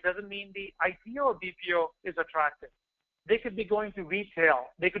graduate doesn't mean the ITO or BPO is attractive. They could be going to retail.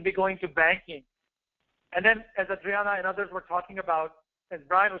 They could be going to banking. And then, as Adriana and others were talking about, as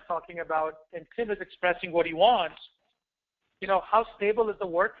Brian was talking about, and Tim is expressing what he wants, how stable is the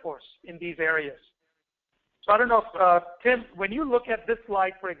workforce in these areas? So I don't know if, Tim, when you look at this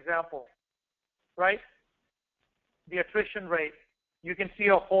slide, for example, right, the attrition rate, you can see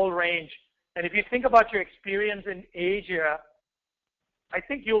a whole range. And if you think about your experience in Asia, I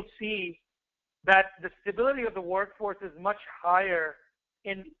think you'll see that the stability of the workforce is much higher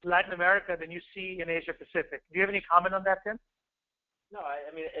in Latin America than you see in Asia Pacific. Do you have any comment on that, Tim? No,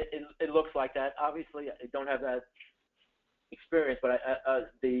 I mean, it looks like that. Obviously, I don't have that experience, but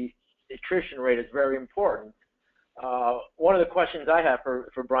the attrition rate is very important. One of the questions I have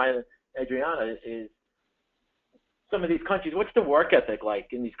for Brian and Adriana is, some of these countries, what's the work ethic like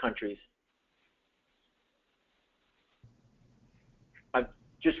in these countries? I'm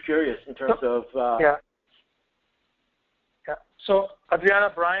just curious in terms of... Yeah. So, Adriana,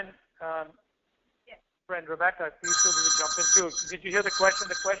 Brian, friend Rebecca, please feel free to jump in too. Did you hear the question?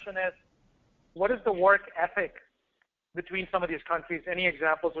 The question is, what is the work ethic between some of these countries? Any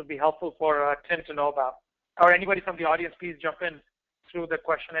examples would be helpful for Tim to know about. Or anybody from the audience, please jump in through the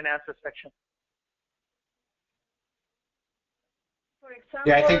question and answer section. For example,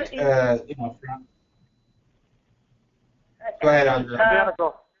 Yeah, I think, go ahead, Adriana.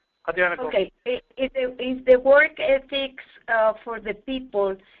 Adriana, go. Okay, if the work ethics for the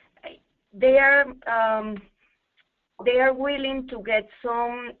people, they are willing to get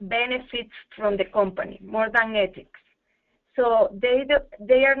some benefits from the company more than ethics. So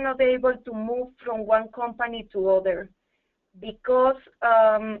they are not able to move from one company to other because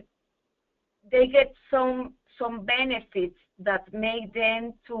they get some benefits that make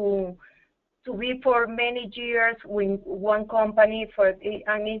them to be for many years with one company,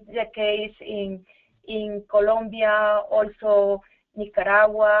 and it's the case in Colombia, also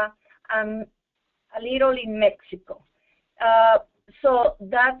Nicaragua, and a little in Mexico. So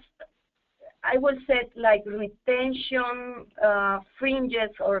that's, I would say, like retention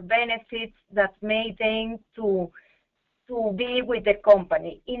fringes or benefits that made them to be with the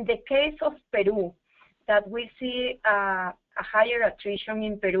company. In the case of Peru, that we see a higher attrition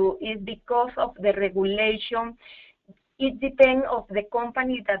in Peru is because of the regulation. It depends on the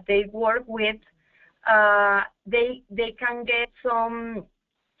company that they work with. They can get some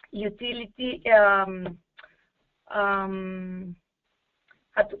utility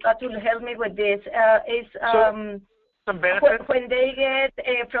Atul, help me with this. Some benefits? When they get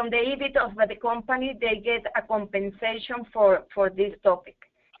from the EBIT of the company, they get a compensation for this topic.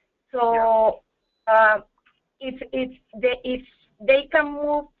 So if they can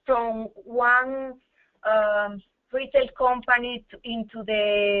move from one retail company into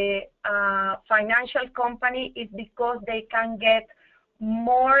the financial company, is because they can get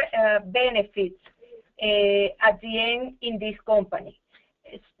more benefits at the end in this company.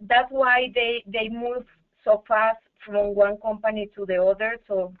 That's why they move so fast from one company to the other.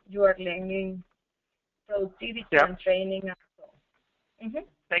 So you are learning productivity and training and so on.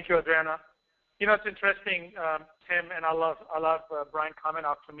 Thank you, Adriana. You know, it's interesting, Tim, and I'll have Brian comment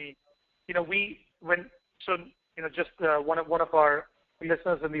after me. You know, just one of our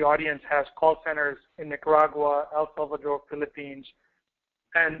listeners in the audience has call centers in Nicaragua, El Salvador, Philippines,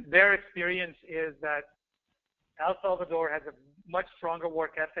 and their experience is that El Salvador has a much stronger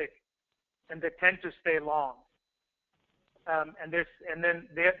work ethic, and they tend to stay long. And then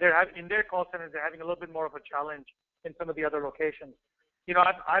in their call centers, they're having a little bit more of a challenge in some of the other locations. You know,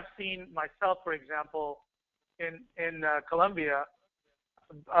 I've seen myself, for example, in Colombia,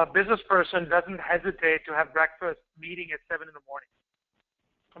 a business person doesn't hesitate to have breakfast meeting at 7 in the morning.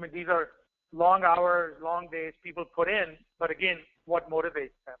 I mean, these are long hours, long days people put in, but again, what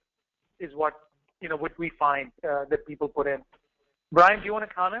motivates them is what we find that people put in. Brian, do you want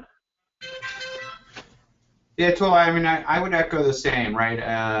to comment? Yeah, Tula, I mean, I would echo the same, right?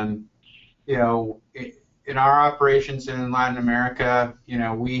 You know, in our operations in Latin America, you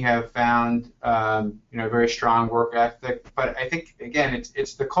know, we have found, you know, very strong work ethic. But I think, again,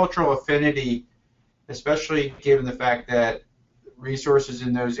 it's the cultural affinity, especially given the fact that resources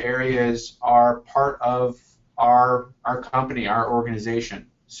in those areas are part of our company, our organization.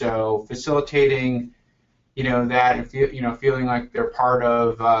 So facilitating, you know, that and feeling like they're part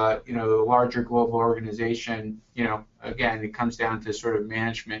of, you know, the larger global organization. You know, again, it comes down to sort of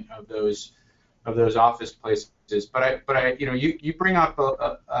management of those office places. But I you know, you bring up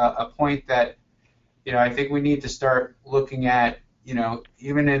a point that, you know, I think we need to start looking at, you know,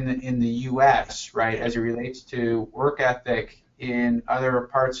 even in the U.S., right, as it relates to work ethic in other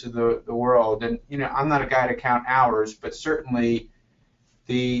parts of the world. And, you know, I'm not a guy to count hours, but certainly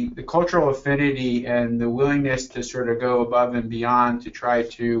the cultural affinity and the willingness to sort of go above and beyond to try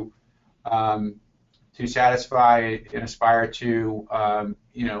to satisfy and aspire to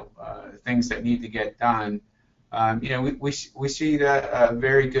you know, things that need to get done. You know, we see that a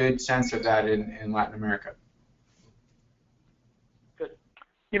very good sense of that in Latin America. Good.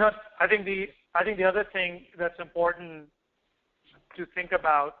 You know, I think the other thing that's important to think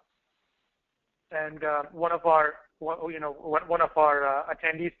about, and one of our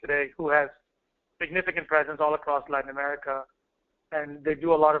attendees today who has significant presence all across Latin America, and they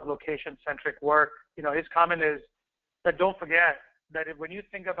do a lot of location-centric work. You know, his comment is that don't forget that when you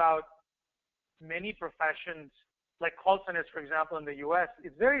think about many professions, like call centers, for example, in the U.S.,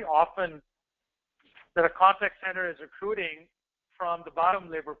 it's very often that a contact center is recruiting from the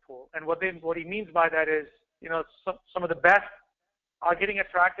bottom labor pool. And what he means by that is, you know, some of the best are getting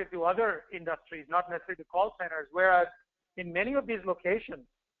attracted to other industries, not necessarily the call centers, whereas in many of these locations,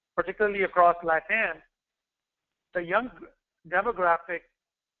 particularly across LATAM, the young demographic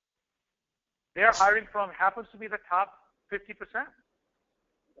they're hiring from happens to be the top 50%,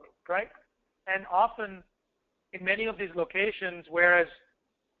 right? And often in many of these locations, whereas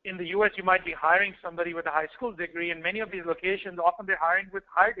in the U.S. you might be hiring somebody with a high school degree, in many of these locations, often they're hiring with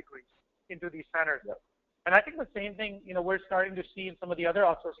higher degrees into these centers. Yep. And I think the same thing, you know, we're starting to see in some of the other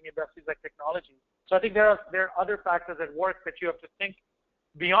outsourcing industries like technology. So I think there are other factors at work that you have to think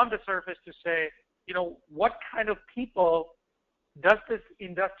beyond the surface to say, you know, what kind of people does this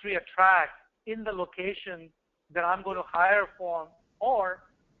industry attract in the location that I'm going to hire from, or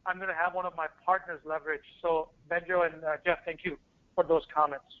I'm going to have one of my partners leverage. So Benjo and Jeff, thank you for those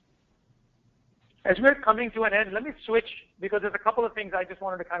comments. As we're coming to an end, let me switch, because there's a couple of things I just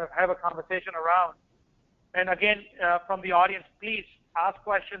wanted to kind of have a conversation around. And again, from the audience, please ask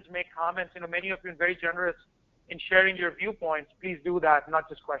questions, make comments. You know, many of you are very generous in sharing your viewpoints. Please do that, not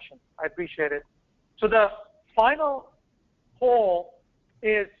just questions. I appreciate it. So the final poll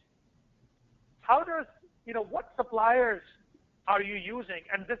is, how does, you know, what suppliers are you using?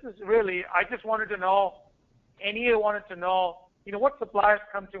 And this is really, I just wanted to know, any wanted to know, you know, what suppliers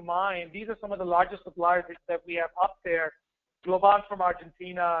come to mind? These are some of the largest suppliers that we have up there. Globant from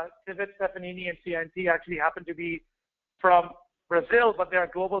Argentina, Civet, Stefanini, and CNT actually happen to be from Brazil, but they are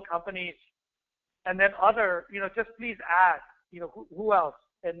global companies. And then other, you know, just please add, you know, who else?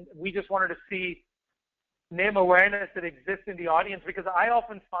 And we just wanted to see name awareness that exists in the audience, because I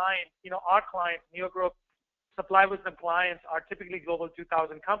often find, our clients, Neo Group, Supply Wisdom clients are typically Global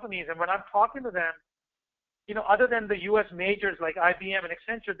 2000 companies. And when I'm talking to them, other than the US majors like IBM and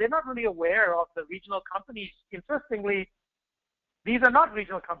Accenture, they're not really aware of the regional companies. Interestingly, these are not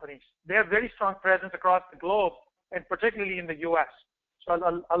regional companies. They have very strong presence across the globe, and particularly in the US. So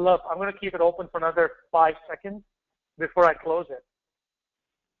I'm going to keep it open for another 5 seconds before I close it.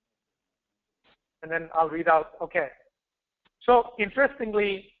 And then I'll read out, okay. So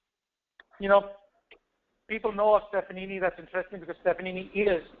interestingly, people know of Stefanini. That's interesting because Stefanini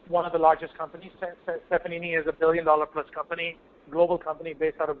is one of the largest companies. Stefanini is $1 billion plus company, global company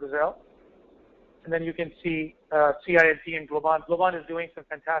based out of Brazil. And then you can see CINT and Globant. Globant is doing some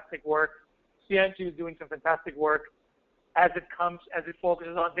fantastic work. CINT is doing some fantastic work as it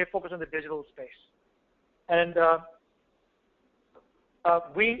focuses on, they focus on the digital space. And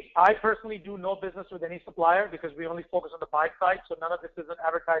I personally do no business with any supplier because we only focus on the buy side, so none of this is an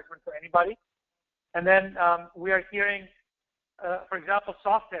advertisement for anybody. And then we are hearing, for example,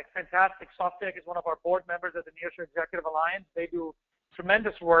 Softtech, fantastic. Softtech is one of our board members at the Nearshore Executive Alliance. They do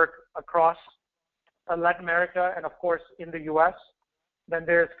tremendous work across Latin America and, of course, in the US. Then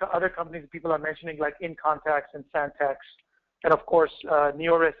there's other companies people are mentioning like InContax and Santex, and, of course,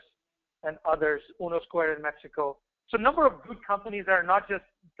 Neoris and others, Uno Square in Mexico. So a number of good companies that are not just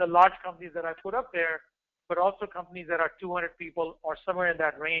the large companies that I put up there, but also companies that are 200 people or somewhere in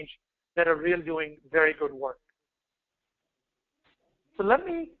that range that are really doing very good work. So let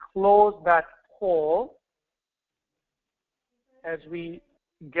me close that poll as we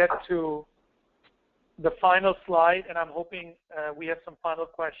get to the final slide, and I'm hoping we have some final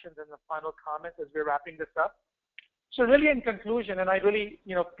questions and the final comments as we're wrapping this up. So really in conclusion, and I really,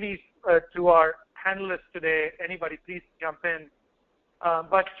 please, to our panelists today, anybody, please jump in.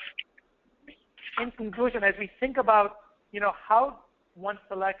 But in conclusion, as we think about, how one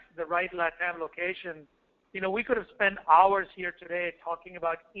selects the right LATAM location, we could have spent hours here today talking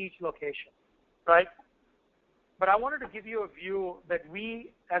about each location, right? But I wanted to give you a view that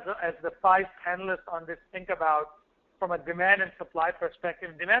we, as the 5 panelists on this, think about from a demand and supply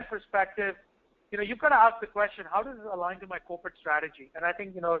perspective. Demand perspective, you've got to ask the question, how does it align to my corporate strategy? And I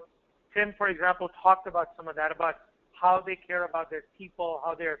think, Tim, for example, talked about some of that, about how they care about their people,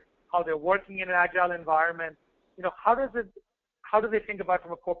 how they're working in an agile environment. How do they think about it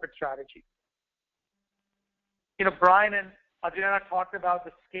from a corporate strategy? Brian and Adriana talked about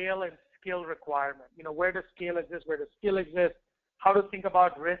the scale and skill requirement. Where does scale exist? Where does skill exist? How to think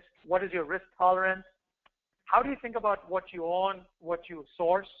about risk? What is your risk tolerance? How do you think about what you own, what you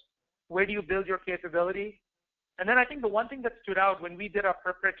source? Where do you build your capability? And then I think the one thing that stood out when we did our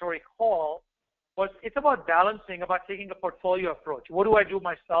preparatory call was it's about balancing, about taking a portfolio approach. What do I do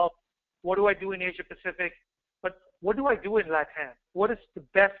myself? What do I do in Asia Pacific? But what do I do in LATAM? What is the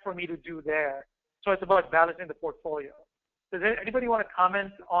best for me to do there? So it's about balancing the portfolio. Does anybody want to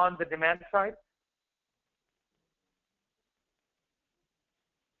comment on the demand side?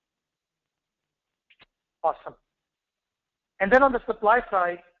 Awesome. And then on the supply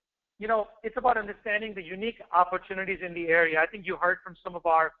side, it's about understanding the unique opportunities in the area. I think you heard from some of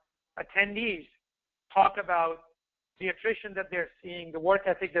our attendees talk about the attrition that they're seeing, the work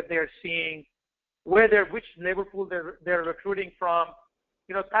ethic that they're seeing, which labor pool they're recruiting from.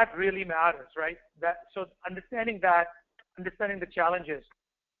 That really matters, right? So understanding that, understanding the challenges,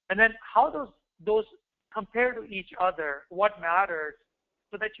 and then how those compare to each other, what matters,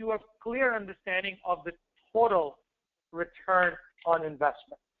 so that you have clear understanding of the total return on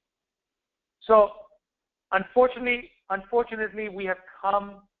investment. So unfortunately, we have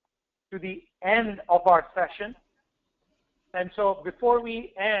come to the end of our session. And so before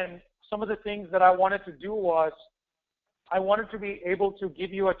we end, some of the things that I wanted to do was I wanted to be able to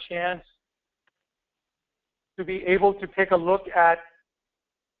give you a chance to be able to take a look at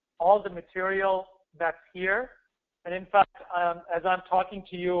all the material that's here. And in fact, as I'm talking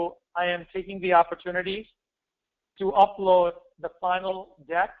to you, I am taking the opportunity to upload the final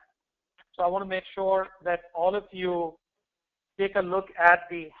deck. So I want to make sure that all of you take a look at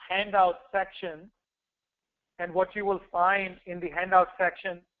the handout section. And what you will find in the handout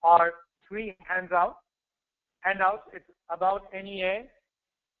section are 3 handouts. It's about NEA,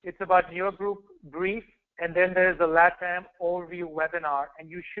 it's about Neo Group brief, and then there's a LATAM overview webinar. And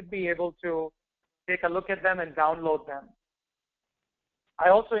you should be able to take a look at them and download them. I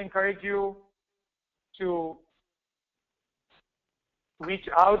also encourage you to reach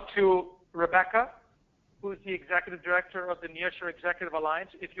out to Rebecca, who's the Executive Director of the Nearshore Executive Alliance.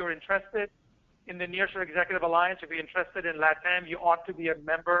 If you're interested in the Nearshore Executive Alliance, if you're interested in LATAM, you ought to be a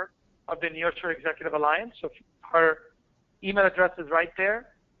member of the Nearshore Executive Alliance. So her email address is right there.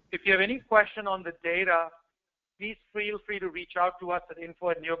 If you have any question on the data, please feel free to reach out to us at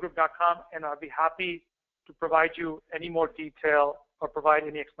info@neogroup.com, and I'll be happy to provide you any more detail or provide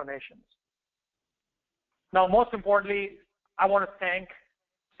any explanations. Now, most importantly, I want to thank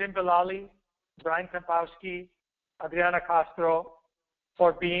Tim Bilali, Brian Kempowski, Adriana Castro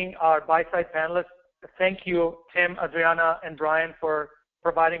for being our buy-side panelists. Thank you, Tim, Adriana, and Brian, for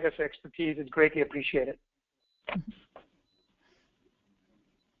providing us your expertise. It's greatly appreciated.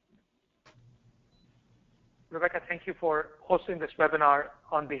 Rebecca, thank you for hosting this webinar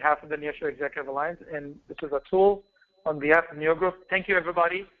on behalf of the Nearshore Executive Alliance, and this is Atul on behalf of Neo Group. Thank you,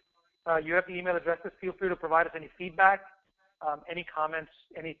 everybody. You have the email addresses. Feel free to provide us any feedback, any comments,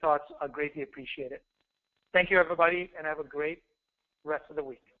 any thoughts are greatly appreciated. Thank you, everybody, and have a great rest of the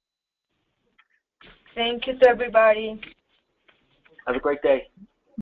week. Thank you to everybody. Have a great day.